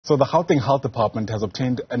So the Gauteng Health Department has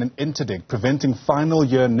obtained an interdict preventing final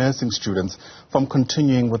year nursing students from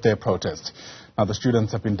continuing with their protest. Now the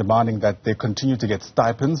students have been demanding that they continue to get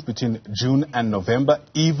stipends between June and November,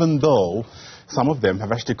 even though some of them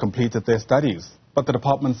have actually completed their studies. But the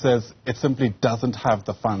department says it simply doesn't have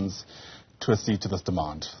the funds to accede to this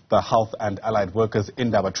demand. The Health and Allied Workers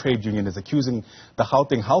Indaba trade union is accusing the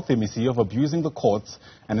Gauteng Health MEC of abusing the courts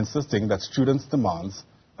and insisting that students' demands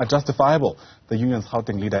are justifiable. The union's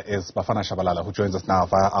Gauteng leader is Bafana Tshabalala, who joins us now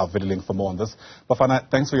via our video link for more on this. Bafana,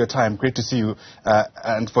 thanks for your time. Great to see you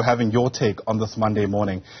and for having your take on this Monday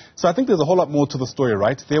morning. So I think there's a whole lot more to the story,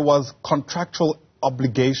 right? There was contractual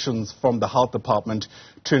obligations from the health department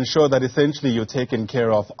to ensure that essentially you're taken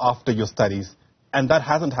care of after your studies, and that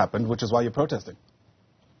hasn't happened, which is why you're protesting.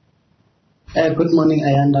 Good morning,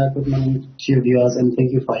 Ayanda. Good morning to your viewers, and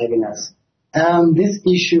thank you for having us. This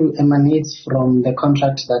issue emanates from the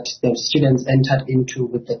contract that the students entered into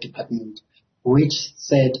with the department, which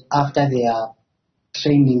said after their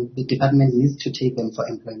training, the department needs to take them for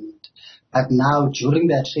employment. But now, during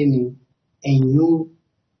their training, a new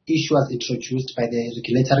issue was introduced by the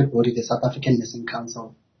regulatory body, the South African Nursing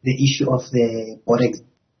Council, the issue of the board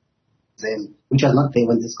exam, which was not there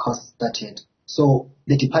when this course started. So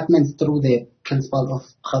the department, through the principal of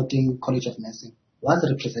Gauteng College of Nursing, was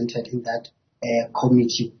represented in that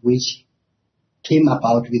committee which came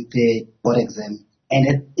about with the board exam.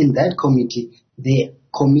 And in that committee, they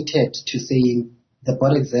committed to saying the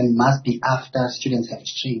board exam must be after students have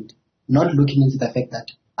trained, not looking into the fact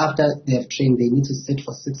that after they have trained, they need to sit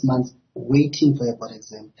for 6 months waiting for a board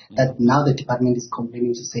exam. That now the department is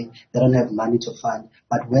complaining to say they don't have money to fund.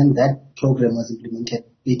 But when that program was implemented,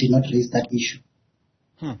 they did not raise that issue.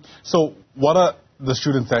 So what are the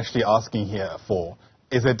students actually asking here for?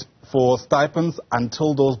 Is it for stipends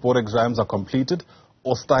until those board exams are completed,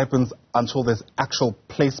 or stipends until there's actual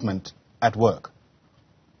placement at work?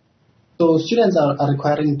 So students are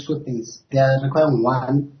requiring two things. They are requiring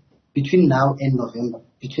one, between now and November,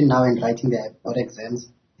 between now and writing their board exams,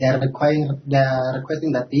 they are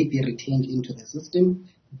requesting that they be retained into the system.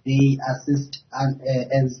 They assist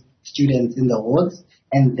as students in the wards,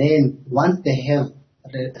 and then once they have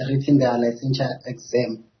written their licensure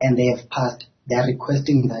exam and they have passed, they are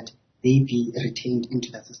requesting that they be retained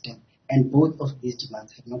into the system. And both of these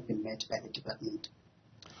demands have not been met by the department.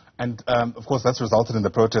 And, of course, that's resulted in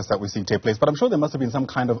the protests that we see take place. But I'm sure there must have been some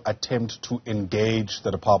kind of attempt to engage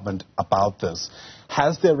the department about this.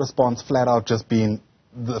 Has their response flat out just been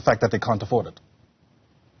the fact that they can't afford it?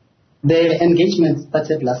 The engagement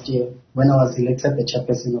started last year when I was elected the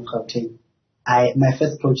chairperson of Gauteng. My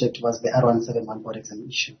first project was the R171 board exam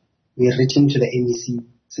issue. We written to the MEC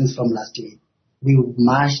since from last year. We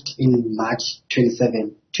marched in March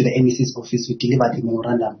 27 to the MEC's office. We delivered a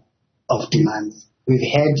memorandum of demands. We've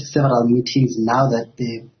had several meetings now that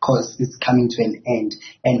the course is coming to an end,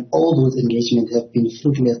 and all those engagements have been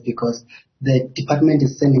fruitless because the department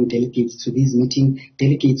is sending delegates to these meetings,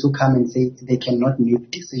 delegates who come and say they cannot make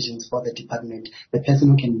decisions for the department. The person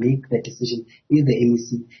who can make the decision is the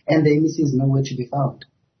MEC, and the MEC is nowhere to be found.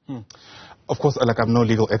 Of course, I'm no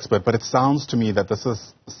legal expert, but it sounds to me that this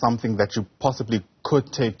is something that you possibly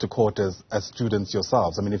could take to court as students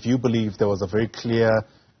yourselves. I mean, if you believe there was a very clear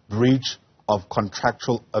breach of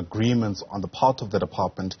contractual agreements on the part of the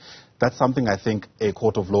department, that's something I think a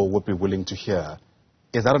court of law would be willing to hear.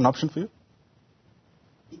 Is that an option for you?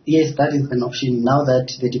 Yes, that is an option. Now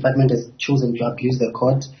that the department has chosen to abuse the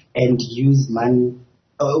court and use money,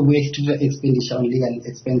 with expenditure on legal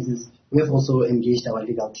expenses, we have also engaged our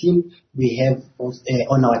legal team. We have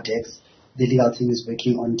on our decks, the legal team is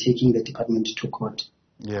working on taking the department to court.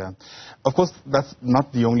 Yeah. Of course, that's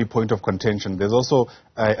not the only point of contention. There's also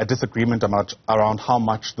a disagreement around how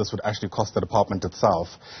much this would actually cost the department itself.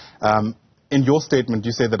 In your statement,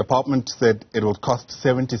 you say the department said it would cost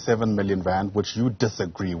 77 million rand, which you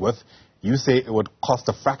disagree with. You say it would cost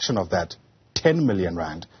a fraction of that, 10 million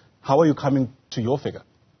rand. How are you coming to your figure?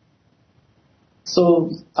 So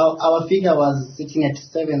our figure was sitting at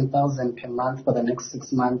 7,000 per month for the next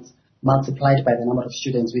 6 months, multiplied by the number of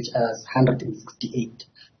students, which is 168.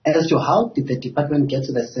 As to how did the department get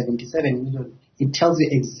to the 77 million, it tells you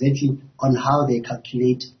exactly on how they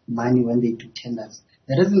calculate money when they do tenders.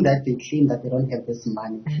 The reason that they claim that they don't have this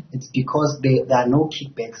money, it's because there are no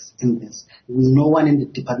kickbacks in this. No one in the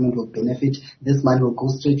department will benefit. This money will go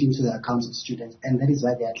straight into the accounts of students, and that is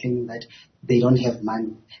why they are claiming that they don't have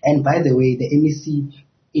money. And by the way, the MEC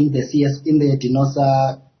in the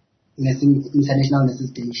Dinosa International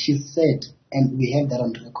Nurses Day, she said, and we have that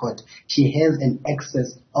on record, she has an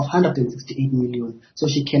excess of 168 million, so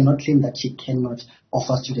she cannot claim that she cannot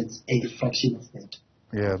offer students a fraction of that.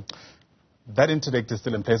 Yeah. That interdict is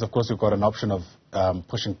still in place. Of course, you've got an option of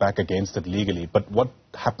pushing back against it legally. But what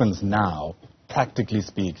happens now, practically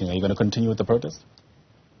speaking? Are you going to continue with the protest?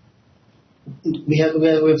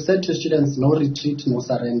 We've said to students, no retreat, no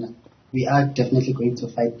surrender. We are definitely going to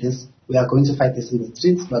fight this. We are going to fight this in the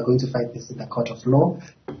streets. We are going to fight this in the court of law.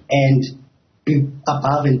 And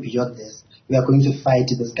above and beyond this, we are going to fight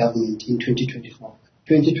this government in 2024.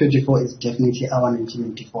 2024 is definitely our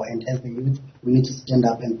 1994. And as the youth, we need to stand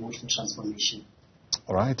up and vote for transformation.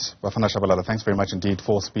 All right. Bafana Tshabalala, thanks very much indeed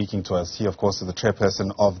for speaking to us. He, of course, is the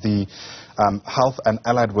chairperson of the Health and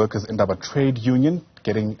Allied Workers Indaba Trade Union,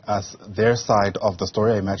 getting us their side of the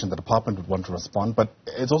story. I imagine the department would want to respond, but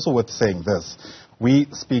it's also worth saying this. We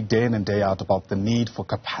speak day in and day out about the need for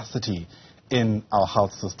capacity in our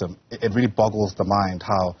health system. It really boggles the mind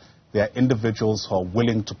how there are individuals who are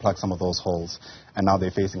willing to plug some of those holes, and now they're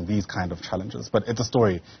facing these kind of challenges. But it's a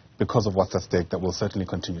story, because of what's at stake, that we'll certainly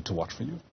continue to watch for you.